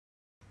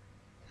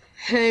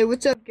Hey,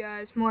 what's up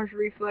guys?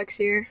 Reflex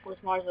here.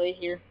 With MARSx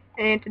here.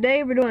 And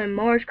today we're doing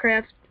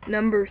MARScraft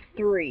number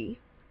 3.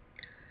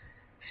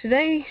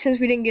 Today, since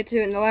we didn't get to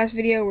it in the last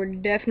video, we're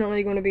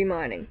definitely going to be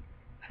mining.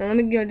 So let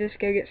me just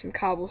go get some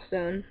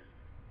cobblestone.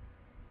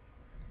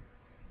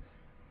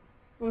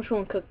 I'm just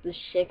going to cook this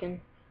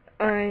chicken.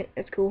 Alright,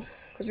 that's cool.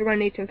 Because we're going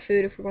to need some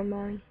food if we're going to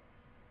mine.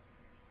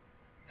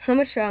 How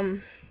much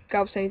cobblestone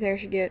do you think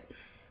I should get?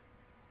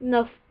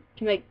 Enough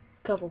to make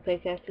a couple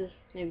pickaxes,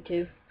 maybe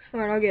 2.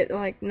 Alright, I'll get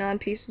like 9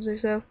 pieces or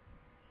so.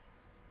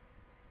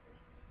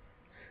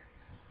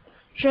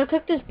 Should I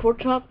cook this pork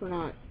chop or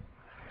not?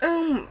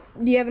 Do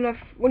you have enough?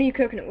 What are you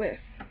cooking it with?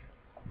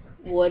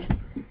 Wood.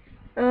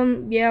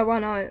 Yeah, why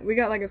not? We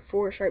got like a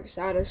forest right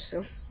beside us,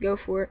 so go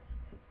for it.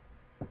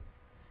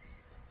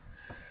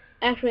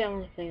 Actually,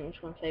 I'm just going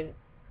to save it.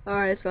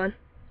 Alright, it's fine.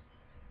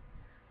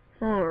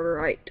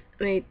 Alright,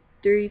 made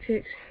 3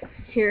 picks.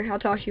 Here, I'll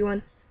toss you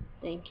one.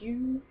 Thank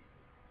you.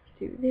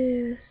 Do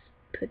this.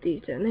 Put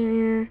these down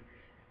there.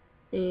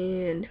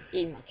 And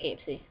eat my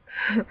KFC.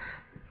 Need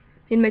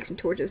to make some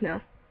torches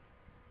now.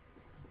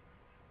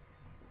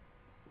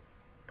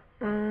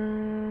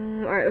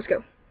 Alright, let's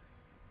go.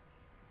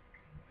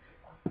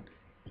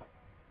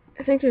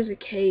 I think there's a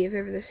cave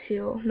over this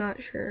hill. Not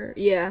sure.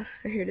 Yeah,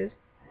 here it is.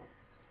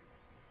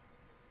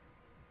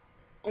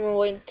 I'm gonna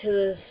wait until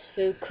this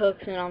food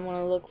cooks and I'm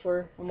gonna look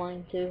for a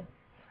mine too.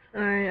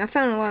 Alright, I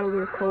found a lot of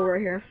little coal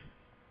right here.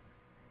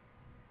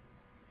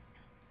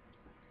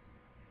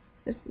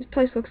 This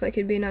place looks like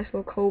it'd be a nice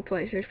little coal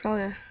place. There's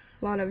probably a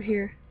lot over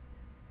here.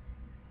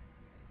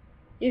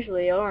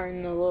 Usually are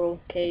in the little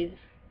caves.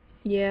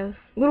 Yeah,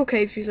 little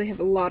caves usually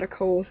have a lot of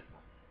coal.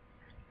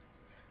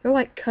 They're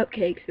like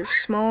cupcakes. They're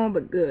small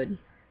but good.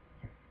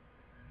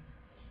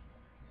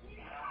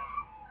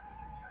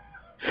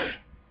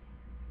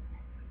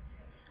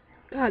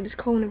 God, this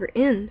coal never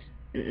ends.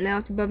 And now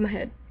it's above my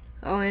head.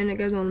 Oh, and it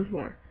goes on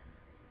more.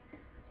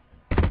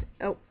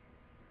 Oh.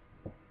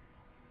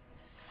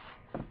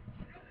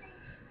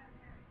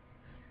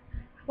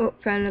 Oh,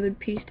 found another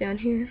piece down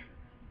here.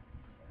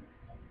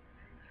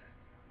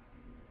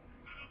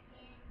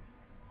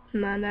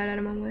 Mine that out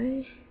of my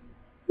way.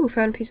 Ooh,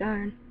 found a piece of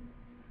iron.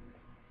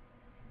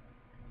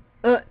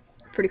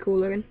 Pretty cool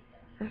looking.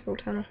 Nice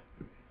little tunnel.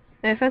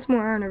 Hey, I found some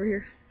more iron over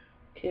here.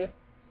 Cool.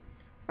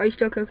 Are you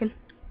still cooking?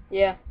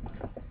 Yeah.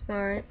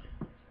 Alright.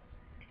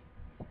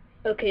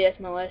 Okay, that's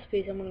my last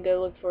piece. I'm gonna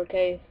go look for a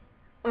cave.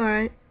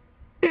 Alright.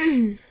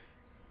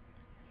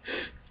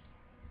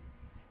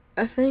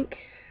 I think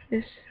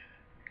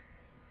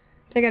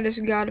I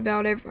just got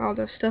about all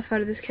the stuff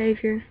out of this cave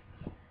here.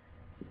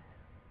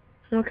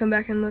 I'll come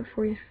back and look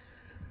for you.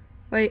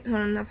 Wait, hold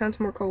on, I found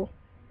some more coal.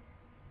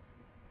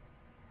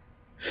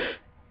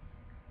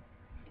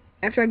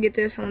 After I get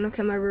this, I'm gonna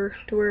come over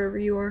to wherever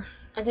you are.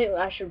 I think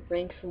I should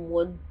bring some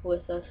wood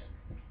with us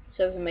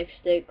so we can make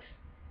sticks.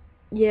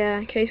 Yeah,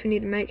 in case we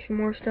need to make some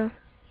more stuff.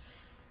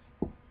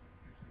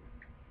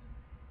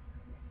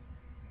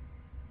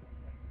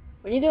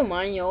 When you go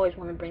mining, you always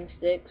want to bring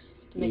sticks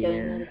to make Yeah.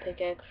 another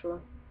pickaxe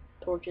or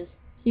torches.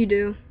 You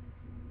do.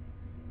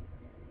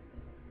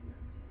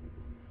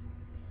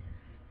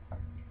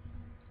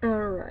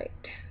 Alright.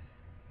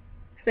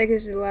 I think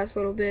this is the last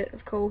little bit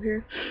of coal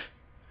here.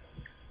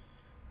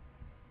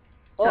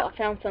 Oh, I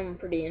found something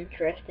pretty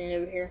interesting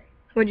over here.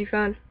 What'd you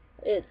find?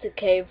 It's a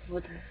cave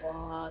with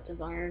lots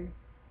of iron.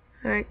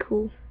 Alright,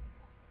 cool.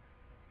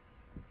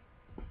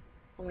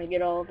 I'm gonna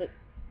get all of it.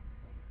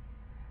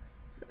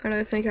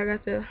 I think I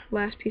got the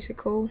last piece of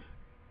coal.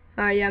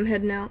 Alright, yeah, I'm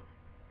heading out.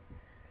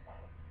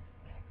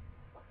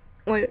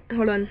 Wait,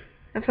 hold on.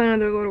 I found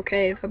another little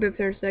cave. I'll be up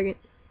there in a second.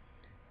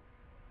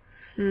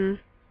 I'm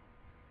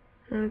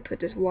gonna put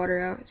this water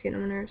out. It's getting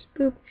on my nerves.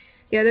 Boop.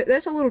 Yeah,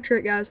 that's a little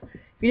trick, guys. If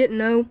you didn't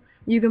know,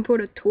 you can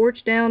put a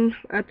torch down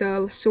at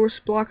the source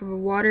block of the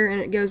water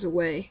and it goes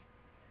away.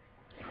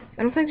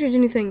 I don't think there's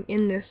anything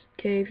in this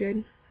cave,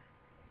 Jaden.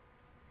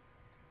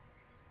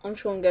 I'm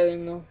just gonna go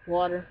in the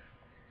water.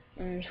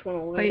 And I'm just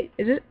gonna wait. Wait,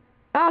 is it?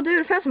 Oh,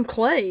 dude, I found some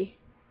clay.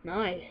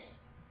 Nice.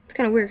 It's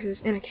kind of weird because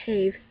it's in a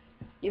cave.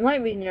 You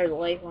might be near the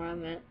lake where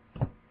I'm at.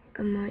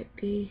 I might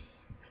be.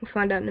 We'll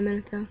find out in a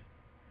minute, though.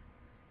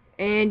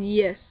 And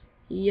yes.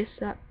 Yes,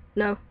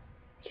 no.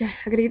 Yeah,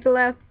 I gotta get the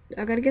last.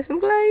 I gotta get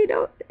some clay.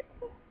 Don't.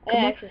 Hey,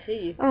 I actually see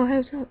you. Oh, hey,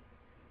 what's up?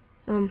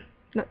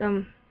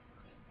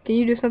 Can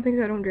you do something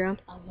so I don't drown?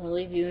 I'm gonna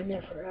leave you in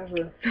there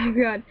forever. Oh,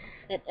 God.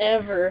 And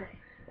ever.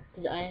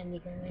 Because I am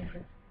even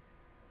leaving.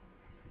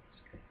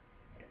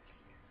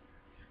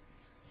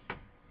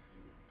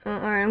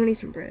 Alright, I'm gonna need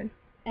some bread.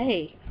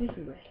 Hey, give me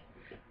some bread.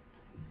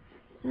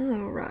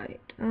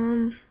 Alright, why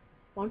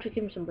don't you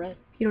give me some bread?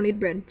 You don't need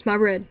bread. It's my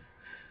bread.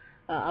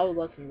 I would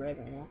love some bread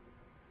right now.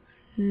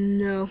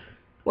 No.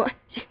 What?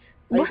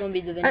 Are you gonna be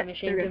the vending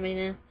machine to me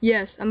now?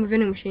 Yes, I'm a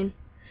vending machine.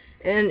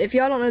 And if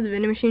y'all don't know the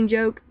vending machine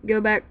joke,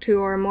 go back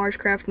to our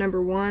MARScraft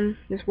number 1.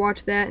 Just watch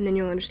that, and then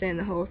you'll understand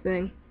the whole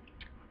thing.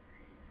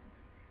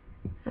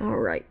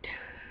 Alright.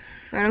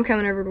 Alright, I'm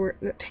coming over to where...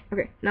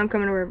 Okay, now I'm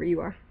coming to wherever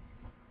you are.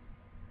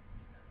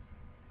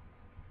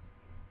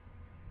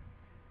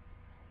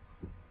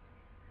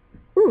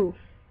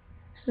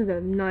 This is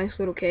a nice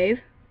little cave.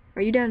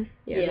 Are you done?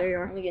 Yeah, there you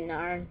are. I'm getting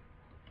iron.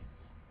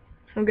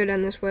 I'll go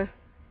down this way.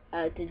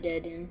 At the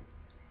dead end,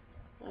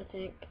 I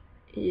think.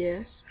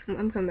 Yes.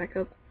 I'm coming back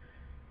up.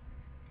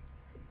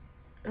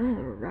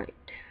 Alright.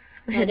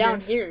 Now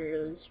down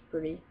here is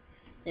pretty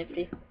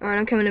nifty. Alright,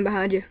 I'm coming in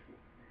behind you.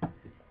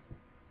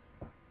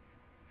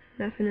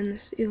 Nothing in the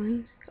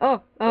ceilings.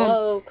 Oh!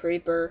 Whoa,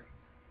 creeper.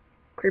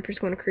 Creeper's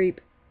gonna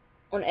creep.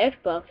 On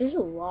Xbox, there's a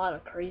lot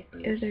of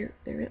creepers. Is there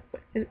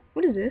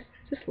what is this?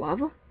 Is this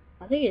lava?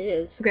 I think it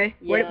is. Okay,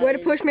 Yeah, way to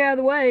push me out of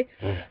the way.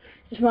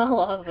 It's my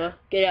lava.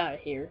 Get out of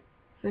here.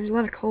 There's a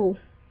lot of coal.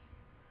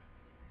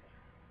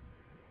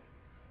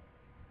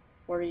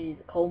 What are you,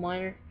 the coal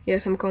miner?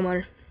 Yes, I'm a coal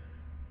miner.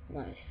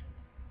 Nice.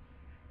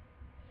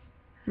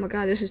 Oh my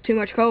god, this is too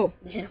much coal.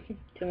 Yeah,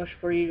 too much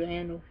for you to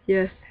handle.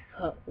 Yes.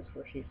 Oh, that's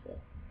what she said.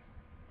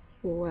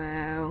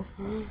 Wow.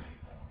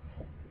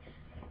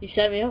 You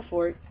set me up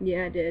for it.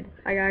 Yeah, I did.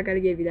 I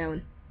gotta give you that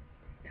one.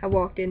 I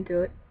walked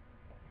into it.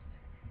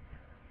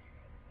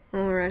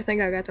 Alright, I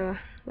think I got the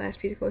last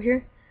piece of coal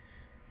here.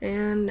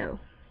 And no,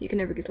 you can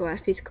never get the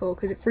last piece of coal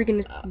because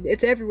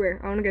it's everywhere.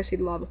 I wanna go see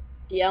the lava.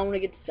 Yeah, I wanna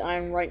get this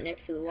iron right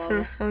next to the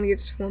lava. I wanna get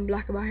this one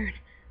block of iron.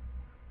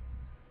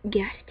 Got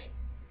it.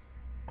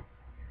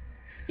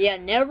 Yeah,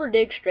 never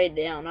dig straight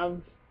down.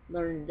 I've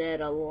learned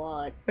that a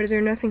lot. But is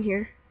there nothing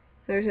here?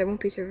 There's that one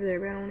piece over there,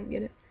 but I don't want to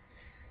get it.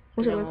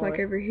 What's it look like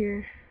over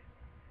here?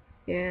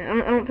 Yeah,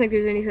 I don't think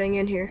there's anything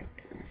in here.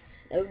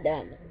 No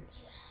diamonds.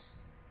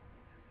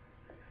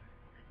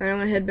 Alright, I'm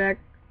gonna head back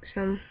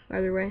some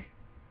other way.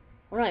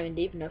 We're not even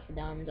deep enough for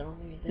diamonds, I don't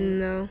think.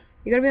 No.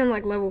 You gotta be on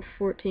like level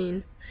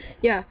 14.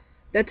 Yeah,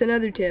 that's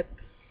another tip.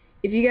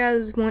 If you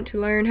guys want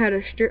to learn how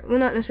to well,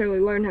 not necessarily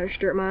learn how to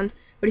strip mine,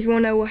 but if you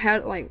want to know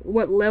how, like,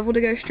 what level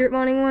to go strip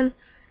mining on,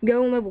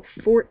 go on level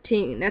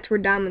 14. That's where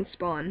diamonds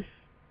spawn.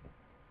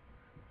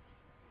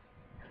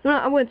 Well,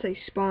 I wouldn't say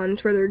spawn,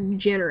 it's where they're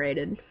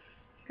generated,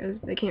 because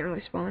they can't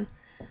really spawn.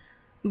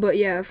 But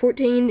yeah,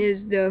 14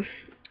 is the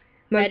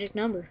magic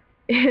number.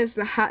 It's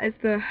the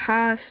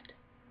highest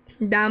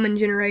diamond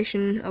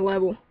generation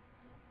level.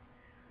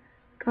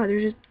 God,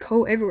 there's just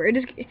coal everywhere.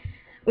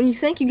 When you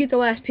think you get the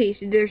last piece,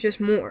 there's just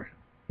more.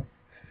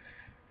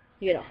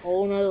 You got a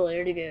whole nother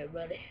layer to go,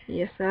 buddy.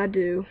 Yes, I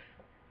do.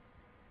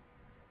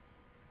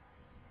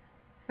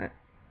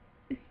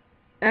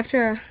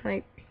 After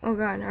oh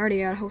god, I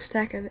already got a whole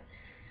stack of it.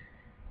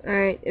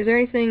 Alright, is there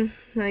anything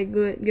like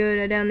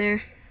good down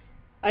there?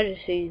 I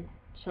just see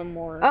some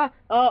more.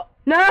 Oh!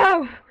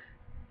 No!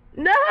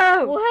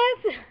 No! What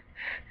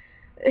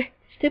happened?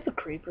 Stupid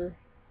creeper.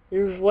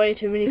 There's way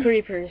too many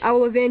creepers. I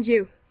will avenge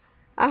you.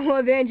 I will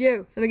avenge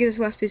you. Let me get this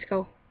last piece of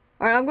coal.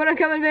 Alright, I'm gonna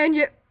come avenge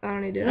you. I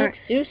don't need to. Alright.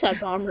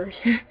 Suicide bombers.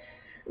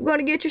 I'm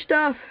gonna get your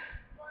stuff.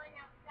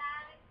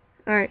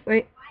 Alright,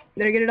 wait.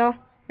 Did I get it all?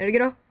 Did I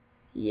get it all?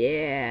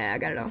 Yeah, I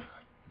got it all.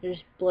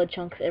 There's blood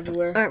chunks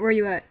everywhere. Alright, where are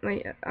you at?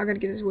 Wait, I gotta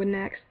get this wooden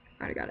axe.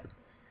 Alright, I got it.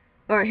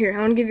 Alright, here,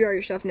 I wanna give you all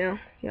your stuff now.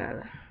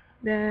 Yeah,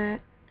 that,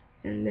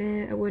 and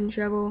then a wooden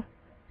shovel,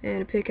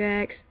 and a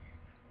pickaxe,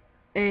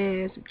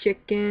 and some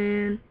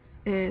chicken,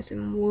 and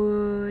some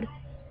wood,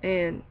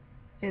 and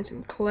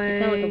some clay.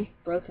 It's not like a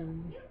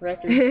broken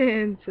record.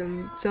 And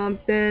some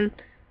something,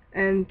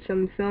 and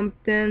some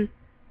something,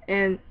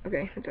 and,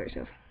 okay, that's all your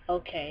stuff.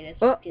 Okay,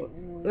 that's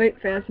getting... Wait,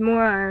 found some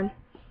more iron.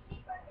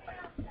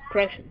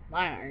 Correction,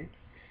 my iron.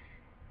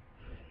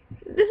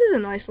 This is a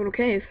nice little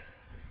cave.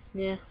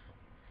 Yeah.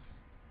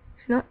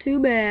 It's not too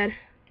bad.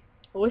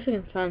 I wish I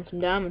could find some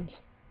diamonds.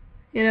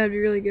 Yeah, that'd be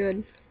really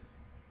good.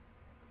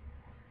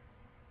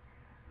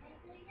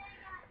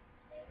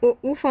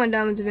 We'll find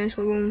diamonds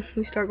eventually when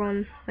we start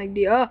going like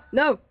the... Oh,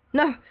 no!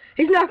 No!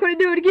 He's not going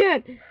to do it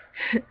again!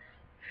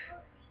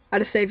 I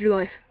just saved your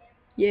life.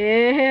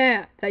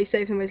 Yeah! That's how you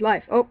save somebody's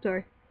life. Oh,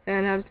 sorry.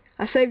 And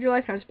I saved your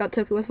life and I was about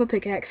to take it with my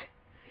pickaxe.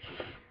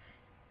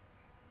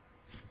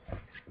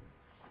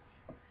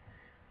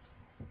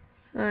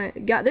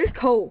 Alright, God, there's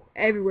coal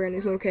everywhere in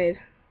this little cave.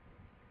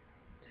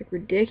 It's like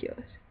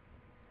ridiculous.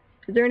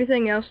 Is there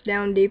anything else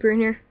down deeper in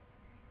here?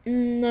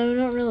 No,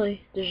 not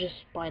really. There's just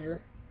a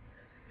spider.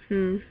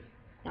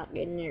 Not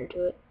getting near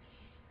to it.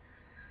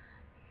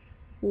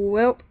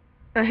 Well,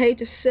 I hate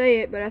to say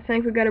it, but I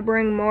think we gotta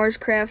bring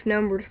MARSx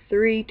number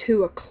 3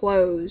 to a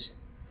close.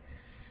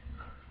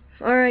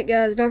 Alright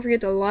guys, don't forget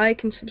to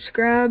like and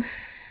subscribe,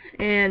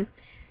 and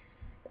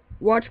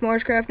watch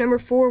MARSx number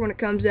 4 when it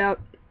comes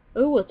out.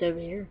 Oh, what's over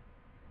here?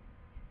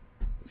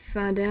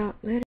 Find out later.